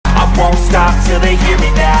won't stop till they hear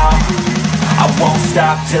me now. I won't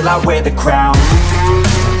stop till I wear the crown.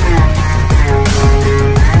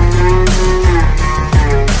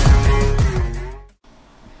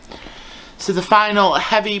 So the final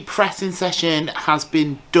heavy pressing session has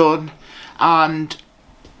been done, and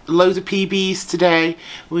loads of PBs today.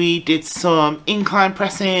 We did some incline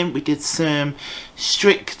pressing, we did some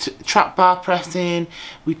strict trap bar pressing,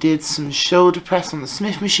 we did some shoulder press on the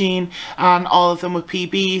Smith machine, and all of them were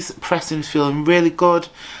PBs. Pressing is feeling really good,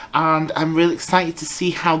 and I'm really excited to see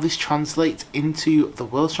how this translates into the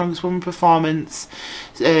World's Strongest Woman performance.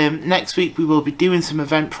 Next week we will be doing some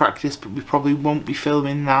event practice, but we probably won't be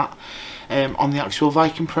filming that on the actual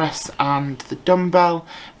Viking press and the dumbbell,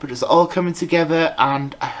 but it's all coming together,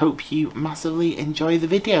 and I hope you massively enjoy the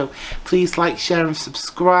video. Please like, share and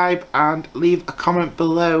subscribe, and leave a comment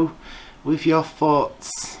below with your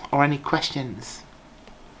thoughts or any questions.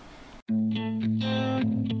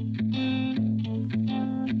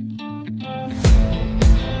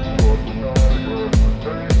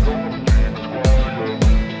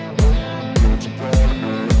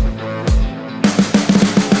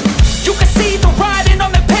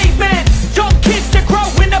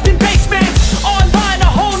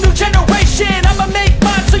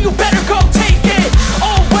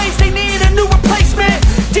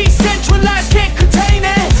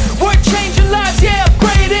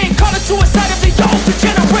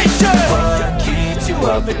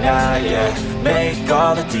 Yeah, make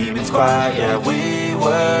all the demons quiet. Yeah, we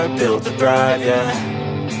were built to thrive. Yeah,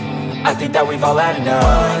 I think that we've all had enough.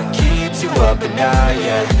 What keeps you up at night?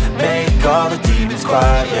 Yeah, make all the demons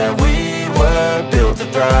quiet. Yeah, we were built to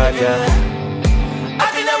thrive. Yeah, I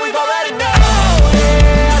think that we've all had enough.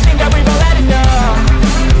 Yeah, I think that we've all had enough.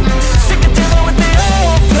 Sick of dealing with the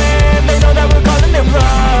old plan. They know that we're calling it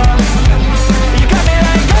wrong. You got me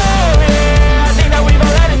like, oh yeah, I think that we've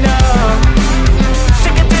all had enough.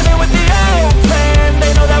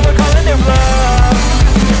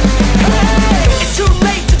 It's too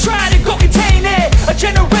late to try to go contain it. A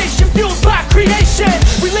generation fueled by creation.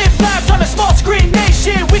 We live lives on a small screen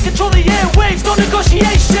nation. We control the airwaves, no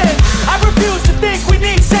negotiation. I refuse to think we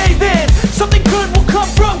need saving. Something good will come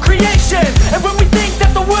from creation. And when we think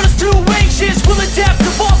that the world is too anxious, we'll adapt,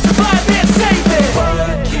 evolve, survive and save it.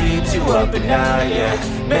 What keeps you up at night? Yeah,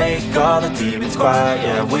 make all the demons quiet.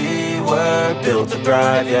 Yeah, we were built to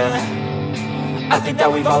thrive. Yeah, I think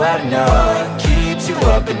that we've all had enough. What keeps you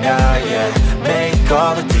up at night? Yeah, make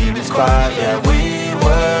all the demons quiet. Yeah, we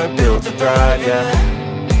were built to thrive. Yeah,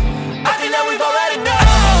 I think that we've all had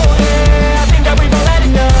enough. Yeah, I think that we've all had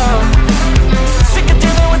enough. Sick of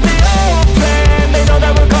dealing with the old plan. They know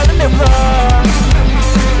that we're calling it wrong.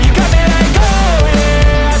 You got me like, oh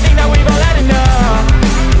yeah, I think that we've all had enough.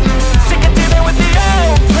 Sick of dealing with the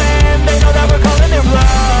old plan. They know that we're calling it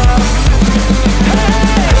wrong.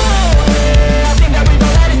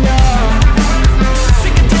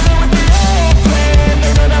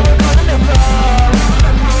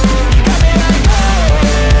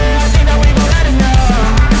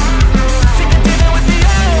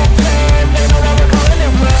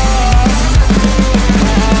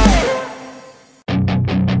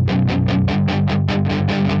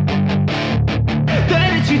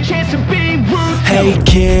 Hey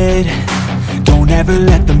kid, don't ever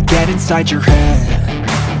let them get inside your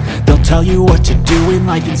head. They'll tell you what to do in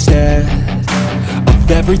life instead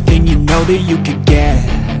of everything you know that you could get.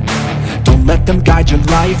 Don't let them guide your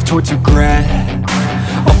life towards regret.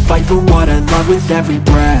 I'll fight for what I love with every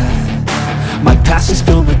breath. My past is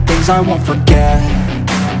filled with things I won't forget.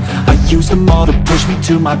 I use them all to push me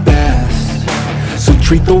to my best. So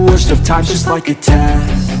treat the worst of times just like a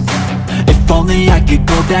test. If only I could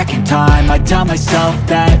go back in time, I'd tell myself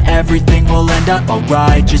that everything will end up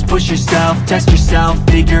alright. Just push yourself, test yourself,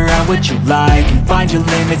 figure out what you like, and find your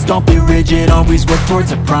limits, don't be rigid, always work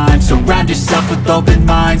towards a prime. Surround yourself with open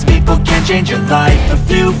minds, people can change your life. A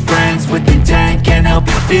few friends with intent can help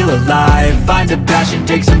you feel alive. Find a passion,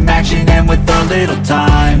 take some action, and with a little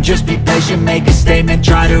time, just be patient, make a statement,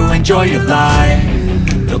 try to enjoy your life.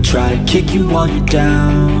 They'll try to kick you while you're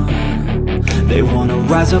down. They wanna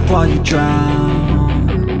rise up while you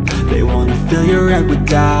drown. They wanna fill your head with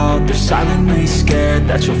doubt. They're silently scared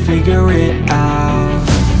that you'll figure it out.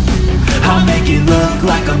 I'll make it look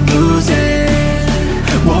like I'm losing,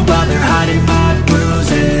 won't bother hiding my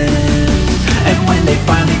bruises. And when they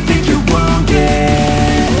finally think you're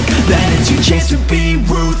wounded, then it's your chance to be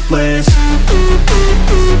ruthless.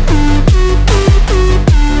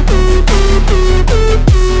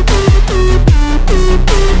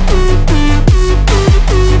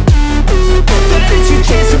 Then it's your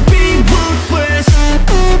chance to be ruthless.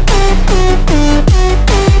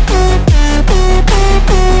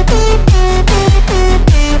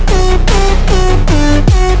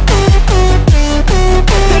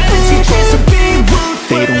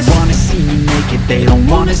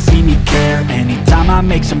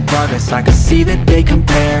 regardless, I can see that they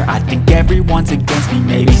compare. I think everyone's against me,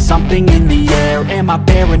 maybe something in the air. Am I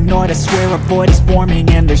paranoid? I swear a void is forming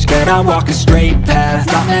and they're scared. I walk a straight path,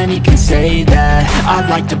 not many can say that. I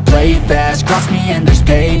like to play fast, cross me and there's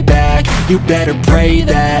payback. You better pray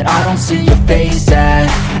that I don't see your face at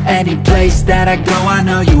any place that I go. I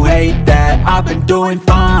know you hate that. I've been doing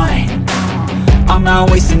fine, I'm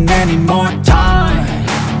not wasting any more time.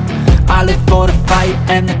 I live for the fight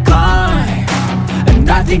and the climb, and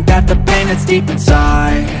I think that the pain that's deep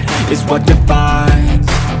inside is what defines.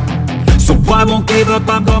 So I won't give up,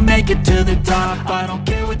 I'm gonna make it to the top. I don't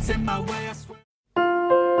care what's in my way.